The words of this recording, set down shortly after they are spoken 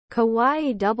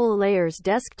Kawaii Double Layers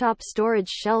Desktop Storage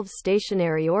Shelves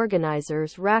Stationery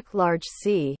Organizers Rack Large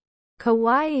C.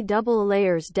 Kawaii Double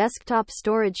Layers Desktop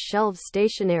Storage Shelves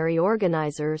Stationery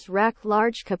Organizers Rack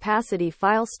Large Capacity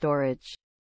File Storage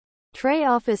Tray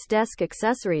Office Desk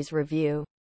Accessories Review.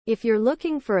 If you're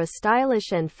looking for a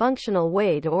stylish and functional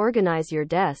way to organize your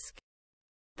desk,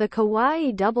 the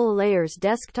Kawaii Double Layers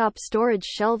Desktop Storage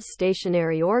Shelves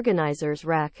Stationery Organizers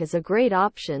Rack is a great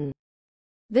option.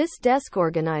 This desk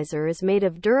organizer is made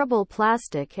of durable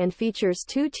plastic and features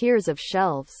 2 tiers of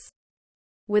shelves,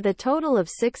 with a total of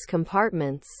 6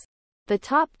 compartments. The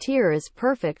top tier is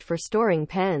perfect for storing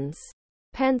pens,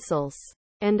 pencils,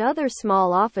 and other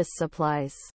small office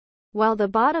supplies, while the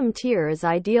bottom tier is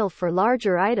ideal for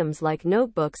larger items like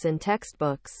notebooks and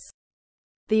textbooks.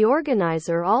 The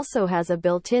organizer also has a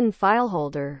built-in file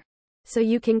holder, so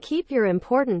you can keep your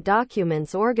important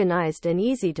documents organized and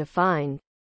easy to find.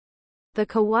 The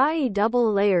Kawaii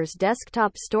Double Layers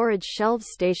Desktop Storage Shelves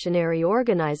Stationery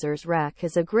Organizers Rack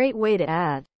is a great way to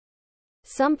add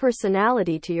some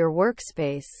personality to your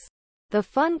workspace. The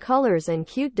fun colors and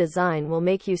cute design will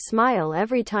make you smile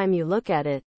every time you look at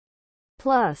it.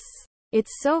 Plus,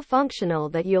 it's so functional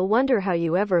that you'll wonder how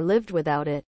you ever lived without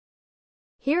it.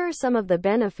 Here are some of the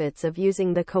benefits of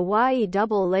using the Kawaii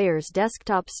Double Layers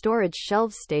Desktop Storage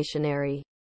Shelves Stationery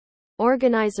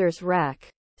Organizers Rack.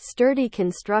 Sturdy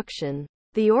construction.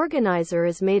 The organizer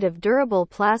is made of durable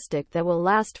plastic that will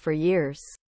last for years.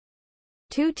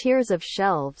 2 tiers of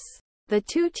shelves. The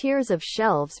 2 tiers of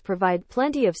shelves provide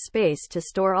plenty of space to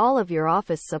store all of your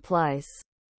office supplies.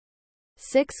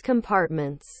 6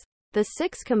 compartments. The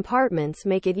 6 compartments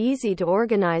make it easy to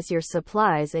organize your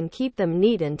supplies and keep them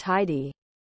neat and tidy.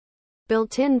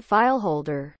 Built-in file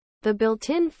holder. The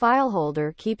built-in file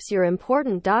holder keeps your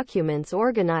important documents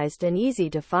organized and easy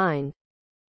to find.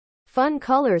 Fun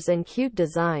colors and cute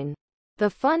design. The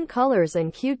fun colors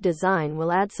and cute design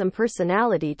will add some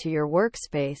personality to your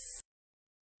workspace.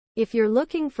 If you're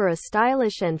looking for a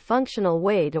stylish and functional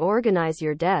way to organize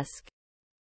your desk,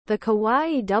 the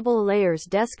Kawaii Double Layers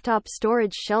Desktop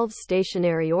Storage Shelves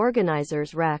Stationery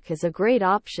Organizers Rack is a great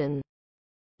option.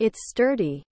 It's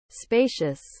sturdy,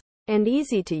 spacious, and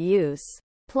easy to use.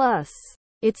 Plus,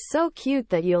 it's so cute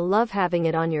that you'll love having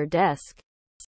it on your desk.